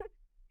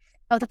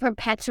 Oh, the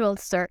perpetual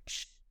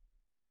search.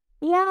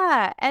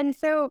 Yeah. And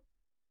so,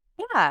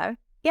 yeah.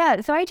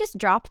 Yeah. So I just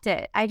dropped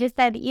it. I just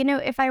said,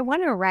 if I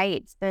want to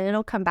write, then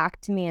it'll come back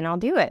to me and I'll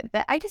do it.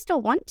 But I just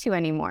don't want to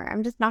anymore.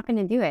 I'm just not going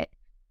to do it.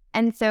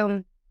 And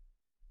so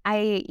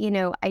I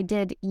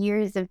did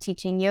years of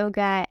teaching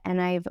yoga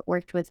and I've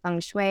worked with feng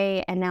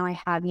shui. And now I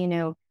have,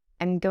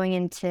 I'm going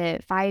into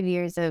 5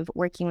 years of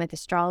working with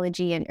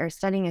astrology or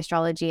studying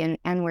astrology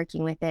and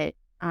working with it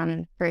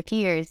for a few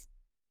years.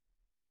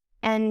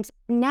 And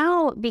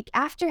now,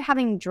 after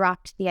having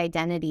dropped the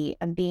identity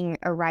of being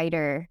a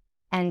writer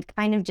and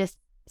kind of just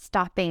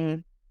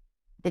stopping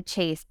the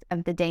chase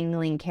of the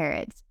dangling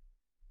carrots,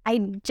 I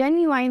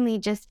genuinely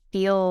just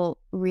feel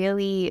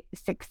really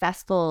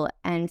successful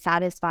and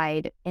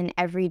satisfied in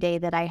every day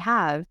that I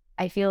have.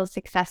 I feel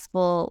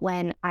successful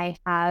when I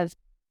have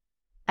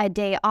a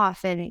day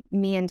off and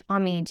me and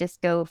Tommy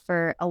just go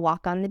for a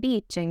walk on the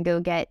beach and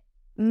go get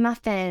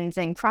muffins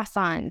and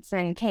croissants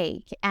and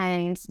cake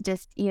and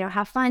just,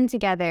 have fun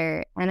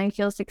together. And I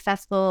feel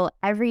successful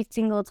every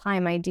single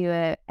time I do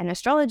an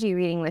astrology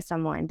reading with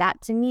someone.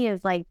 That to me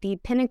is like the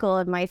pinnacle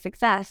of my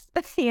success,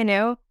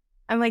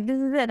 I'm like,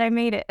 this is it. I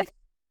made it.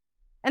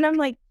 And I'm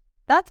like,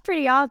 that's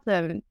pretty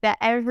awesome that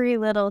every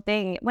little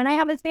thing, when I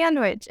have a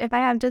sandwich, if I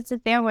have just a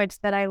sandwich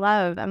that I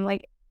love, I'm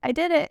like, I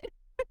did it.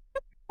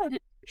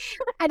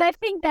 And I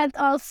think that's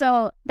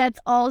also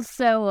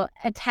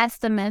a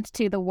testament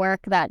to the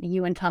work that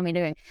you and Tommy are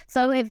doing.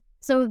 So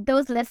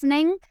those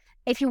listening,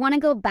 if you want to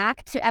go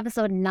back to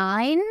episode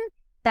 9,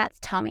 that's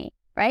Tommy,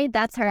 right?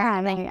 That's her.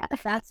 Yeah.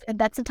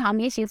 That's the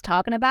Tommy she's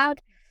talking about.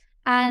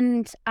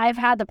 And I've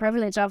had the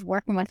privilege of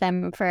working with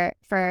them for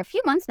a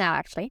few months now,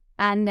 actually.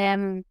 And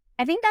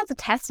I think that's a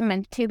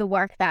testament to the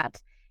work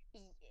that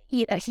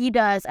he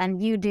does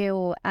and you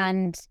do.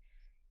 And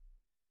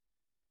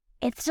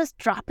it's just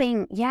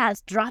dropping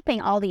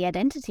all the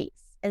identities.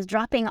 It's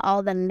dropping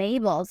all the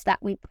labels that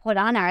we put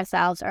on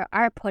ourselves or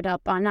are put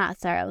up on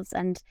ourselves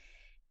and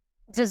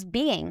just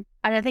being.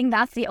 And I think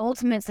that's the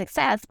ultimate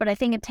success. But I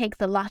think it takes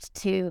a lot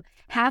to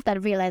have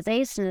that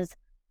realization is,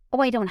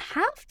 oh, I don't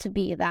have to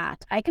be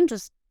that. I can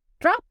just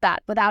drop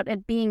that without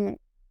it being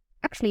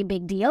actually a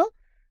big deal.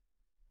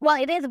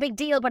 Well, it is a big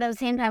deal, but at the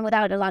same time,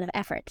 without a lot of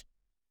effort.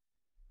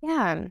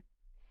 Yeah,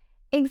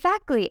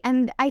 exactly.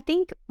 And I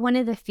think one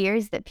of the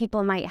fears that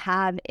people might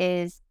have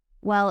is,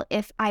 well,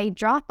 if I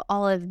drop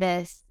all of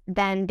this,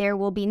 then there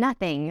will be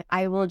nothing.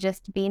 I will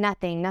just be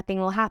nothing.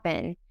 Nothing will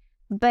happen.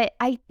 But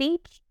I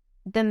think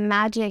the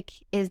magic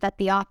is that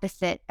the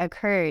opposite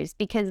occurs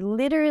because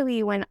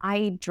literally when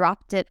I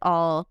dropped it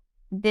all,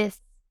 this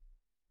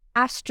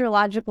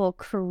astrological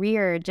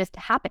career just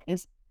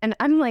happens. And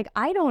I'm like,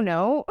 I don't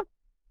know.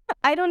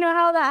 I don't know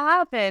how that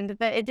happened,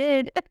 but it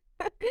did.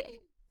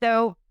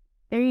 So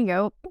there you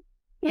go.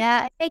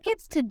 Yeah, I think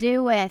it's to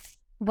do with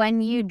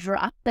when you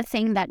drop the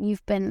thing that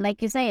you've been,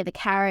 like you say, the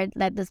carrot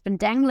that's been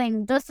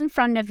dangling just in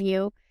front of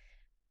you,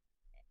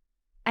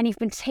 and you've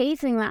been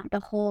chasing that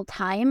the whole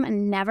time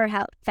and never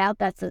felt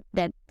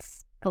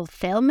that's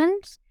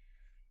fulfillment.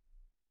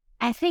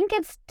 I think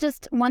it's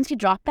just once you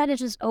drop that, it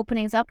just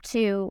opens up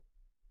to,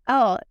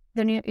 oh,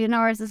 the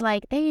universe is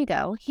like, there you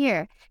go,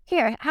 here,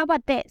 how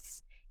about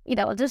this? It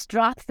just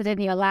drops it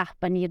in your lap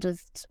and you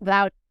just,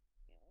 without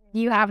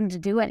you having to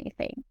do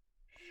anything,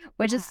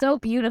 which is so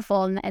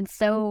beautiful. And it's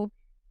so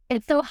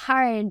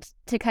hard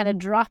to kind of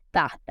drop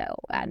that though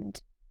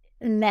and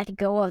let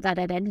go of that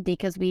identity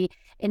because we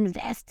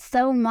invest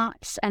so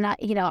much. And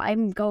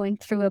I'm going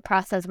through a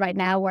process right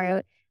now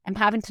where I'm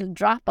having to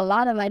drop a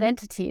lot of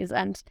identities,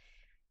 and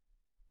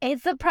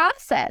it's a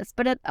process,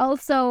 but it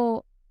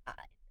also,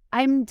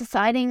 I'm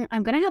deciding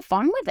I'm going to have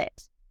fun with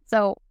it.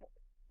 So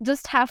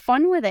just have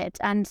fun with it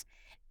and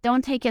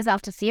don't take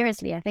yourself too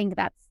seriously. I think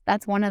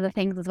that's one of the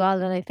things as well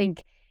that I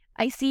think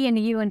I see in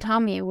you and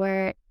Tommy,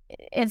 where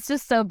it's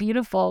just so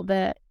beautiful,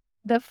 the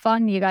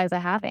fun you guys are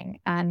having.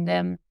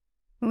 And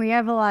we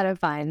have a lot of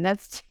fun.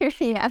 That's true.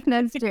 Yeah,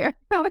 that's true.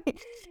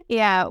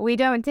 Yeah, we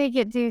don't take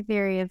it too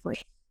seriously.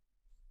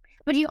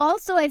 But you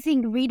also, I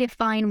think,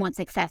 redefine what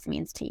success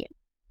means to you.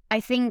 I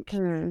think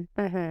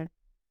Mm-hmm.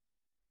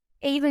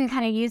 even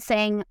kind of you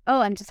saying,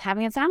 oh, I'm just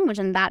having a sandwich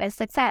and that is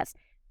success.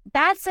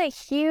 That's a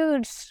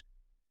huge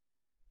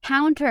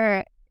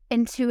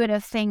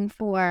counterintuitive thing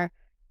for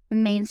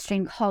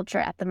mainstream culture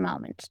at the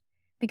moment.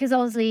 Because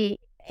obviously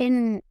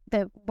in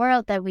the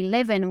world that we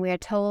live in, we're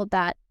told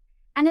that,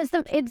 and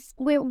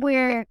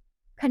we're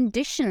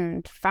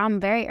conditioned from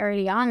very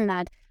early on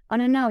that, oh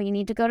no, you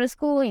need to go to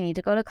school, you need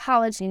to go to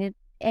college, you need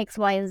X,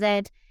 Y, and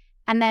Z.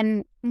 And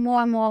then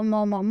more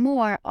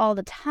all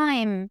the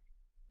time.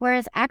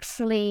 Whereas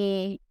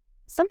actually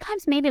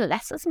sometimes maybe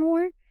less is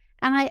more.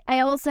 And I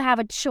also have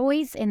a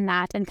choice in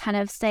that and kind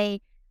of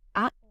say,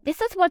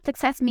 this is what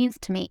success means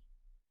to me.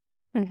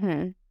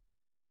 Mm-hmm.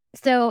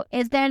 So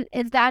is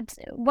that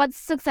what's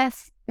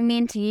success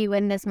mean to you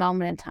in this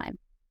moment in time?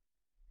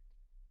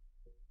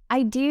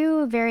 I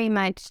do very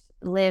much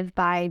live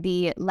by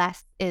the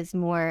less is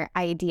more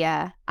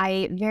idea.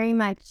 I very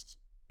much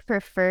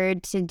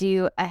preferred to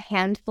do a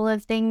handful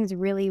of things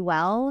really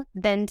well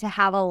than to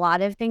have a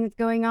lot of things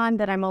going on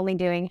that I'm only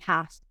doing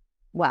half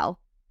well.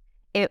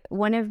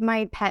 One of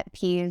my pet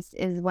peeves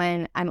is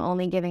when I'm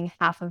only giving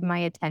half of my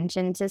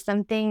attention to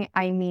something.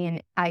 I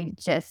mean, I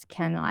just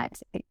cannot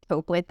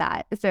cope with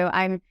that. So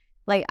I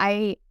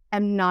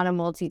am not a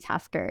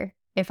multitasker.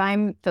 If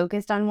I'm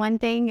focused on one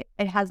thing,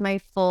 it has my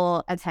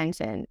full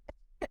attention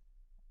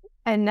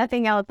and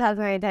nothing else has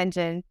my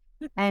attention.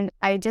 And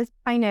I just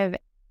kind of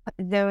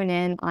zone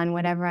in on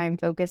whatever I'm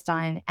focused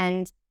on.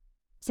 And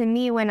to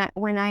me, when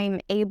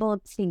I'm able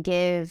to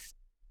give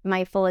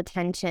my full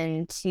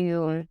attention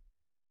to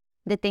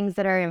the things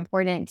that are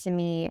important to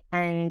me,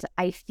 and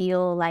I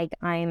feel like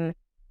I'm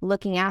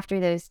looking after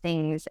those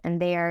things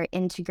and they are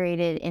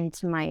integrated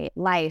into my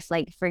life.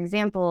 Like, for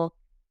example,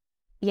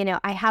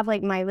 I have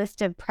like my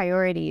list of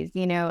priorities,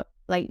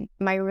 like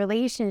my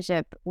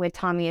relationship with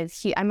Tommy is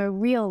huge. I'm a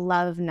real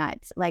love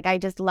nut. Like, I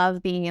just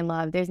love being in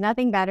love. There's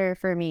nothing better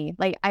for me.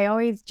 Like, I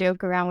always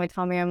joke around with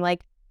Tommy. I'm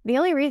like, the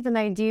only reason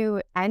I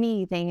do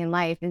anything in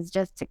life is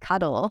just to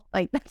cuddle.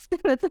 Like, that's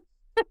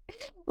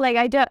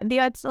like,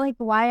 that's like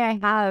why I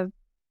have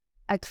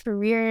a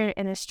career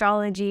in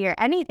astrology or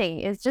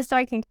anything, is just so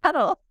I can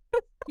cuddle.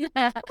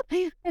 Yeah,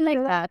 I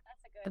like that.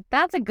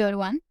 That's a good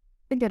one.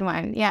 A good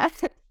one. Yeah.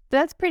 So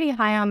that's pretty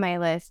high on my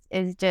list,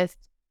 is just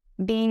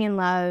being in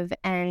love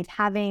and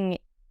having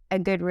a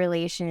good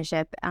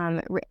relationship.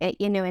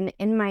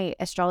 In my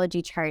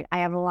astrology chart, I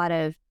have a lot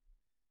of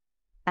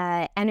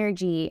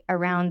energy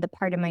around the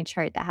part of my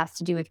chart that has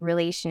to do with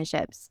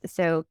relationships.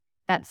 So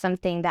that's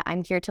something that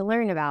I'm here to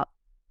learn about.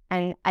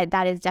 And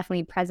that is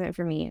definitely present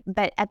for me.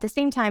 But at the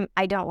same time,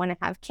 I don't want to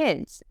have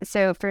kids.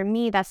 So for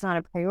me, that's not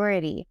a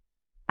priority.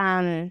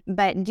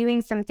 But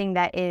doing something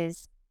that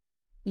is,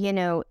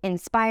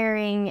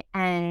 inspiring,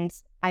 and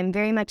I'm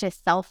very much a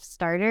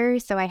self-starter.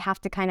 So I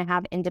have to kind of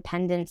have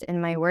independence in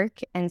my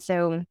work. And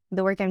so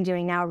the work I'm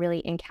doing now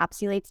really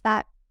encapsulates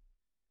that.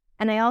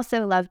 And I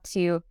also love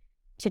to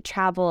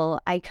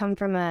travel. I come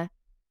from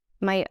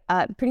my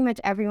pretty much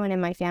everyone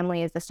in my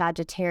family is a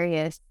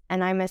Sagittarius,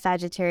 and I'm a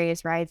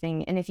Sagittarius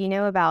rising. And if you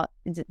know about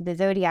the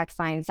zodiac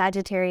sign,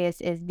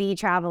 Sagittarius is the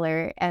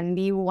traveler and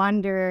the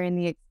wanderer and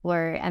the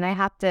explorer. And I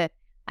have to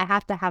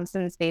have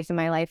some space in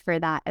my life for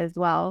that as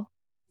well.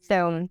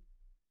 So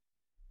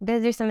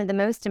those are some of the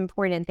most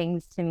important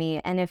things to me.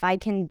 And if I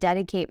can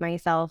dedicate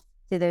myself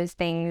to those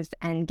things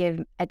and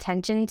give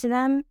attention to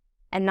them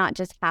and not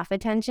just half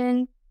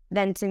attention,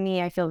 then to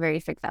me, I feel very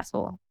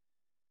successful.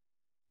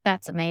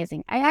 That's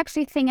amazing. I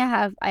actually think I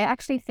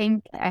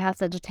have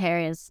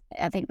Sagittarius.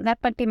 I think that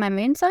might be my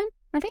moon sign,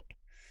 I think.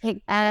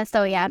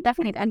 So yeah, I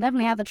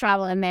definitely have the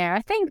travel in there.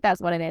 I think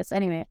that's what it is.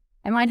 Anyway,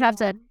 I might have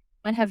to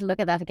look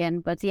at that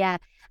again. But yeah,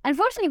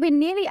 unfortunately, we're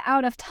nearly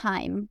out of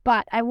time.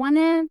 But I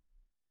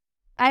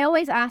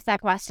always ask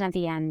that question at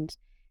the end.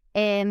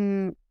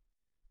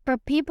 For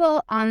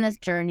people on this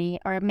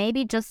journey, or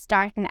maybe just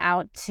starting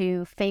out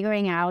to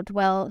figuring out,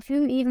 well,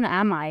 who even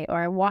am I,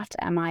 or what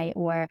am I,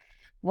 or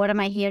what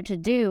am I here to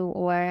do,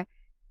 or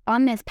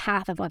on this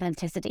path of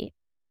authenticity,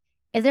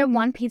 is there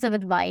one piece of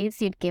advice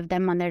you'd give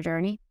them on their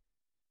journey?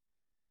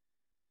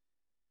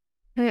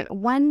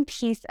 One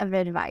piece of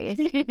advice.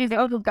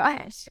 Oh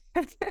gosh.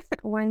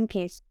 One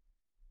piece.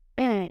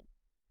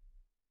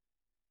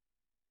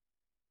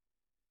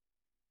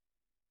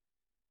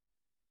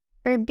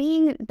 For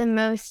being the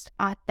most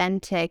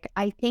authentic,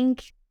 I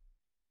think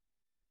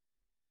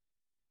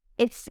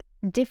it's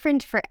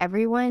different for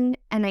everyone.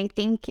 And I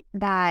think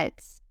that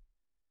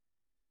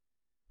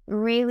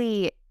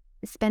really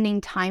spending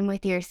time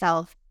with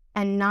yourself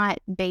and not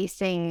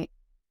basing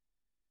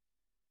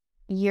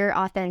your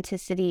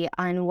authenticity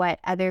on what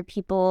other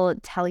people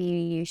tell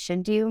you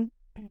should do,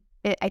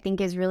 I think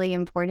is really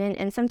important.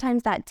 And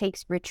sometimes that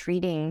takes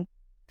retreating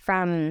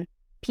from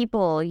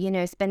people,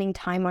 spending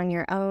time on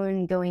your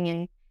own, going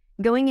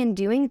and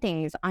doing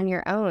things on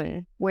your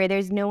own where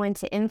there's no one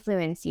to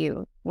influence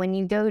you. When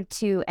you go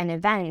to an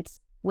event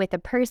with a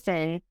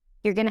person,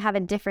 you're going to have a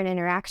different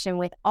interaction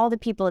with all the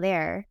people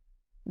there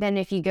than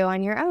if you go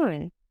on your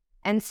own.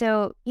 And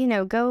so,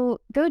 go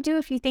do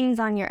a few things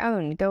on your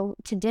own. Go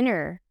to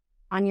dinner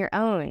on your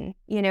own,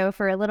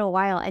 for a little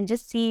while, and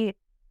just see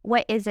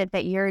what is it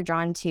that you're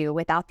drawn to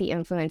without the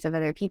influence of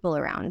other people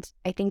around.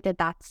 I think that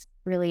that's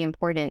really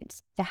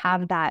important, to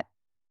have that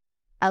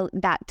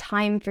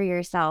time for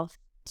yourself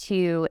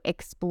to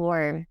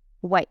explore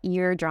what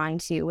you're drawn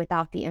to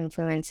without the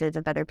influences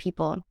of other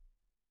people.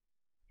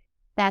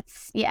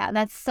 That's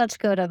such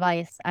good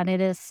advice. And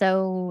it is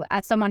so,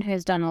 as someone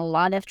who's done a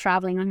lot of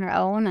traveling on her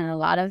own and a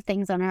lot of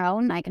things on her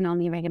own, I can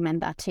only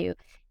recommend that too.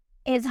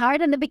 It's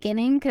hard in the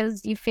beginning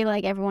because you feel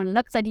like everyone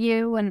looks at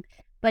you,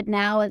 but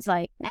now it's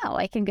like, no,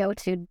 I can go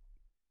to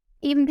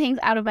even things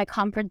out of my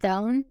comfort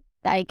zone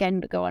that I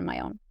can go on my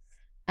own.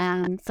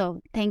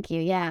 So thank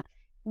you. Yeah.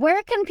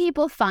 Where can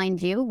people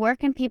find you? Where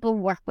can people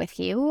work with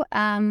you?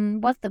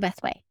 What's the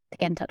best way to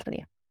get in touch with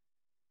you?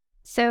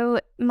 So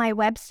my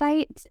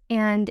website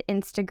and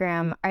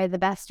Instagram are the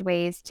best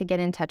ways to get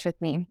in touch with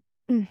me.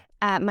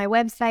 My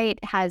website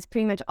has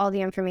pretty much all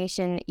the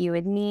information you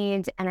would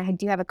need, and I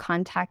do have a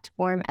contact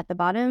form at the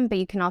bottom, but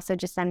you can also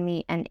just send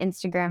me an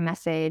Instagram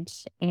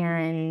message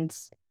and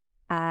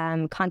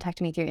contact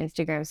me through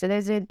Instagram. So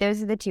those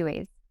are the two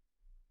ways.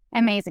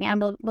 Amazing.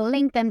 And we'll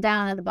link them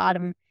down at the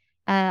bottom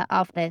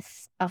of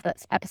this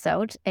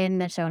episode in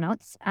the show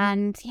notes.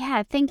 And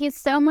yeah, thank you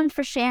so much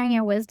for sharing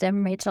your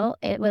wisdom, Rachel.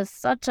 It was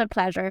such a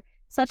pleasure,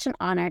 such an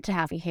honor to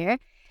have you here.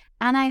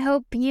 And I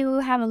hope you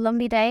have a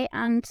lovely day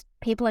and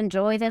people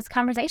enjoy this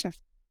conversation.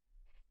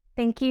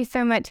 Thank you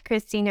so much,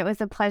 Christine. It was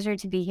a pleasure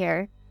to be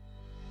here.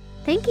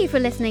 Thank you for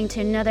listening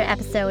to another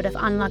episode of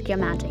Unlock Your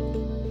Magic.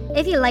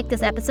 If you like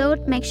this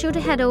episode, make sure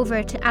to head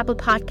over to Apple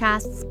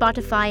Podcasts,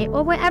 Spotify,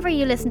 or wherever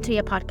you listen to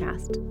your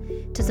podcast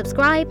to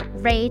subscribe,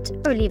 rate,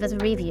 or leave us a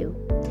review.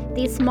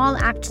 These small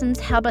actions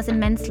help us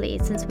immensely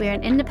since we're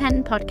an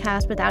independent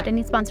podcast without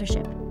any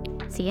sponsorship.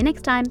 See you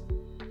next time.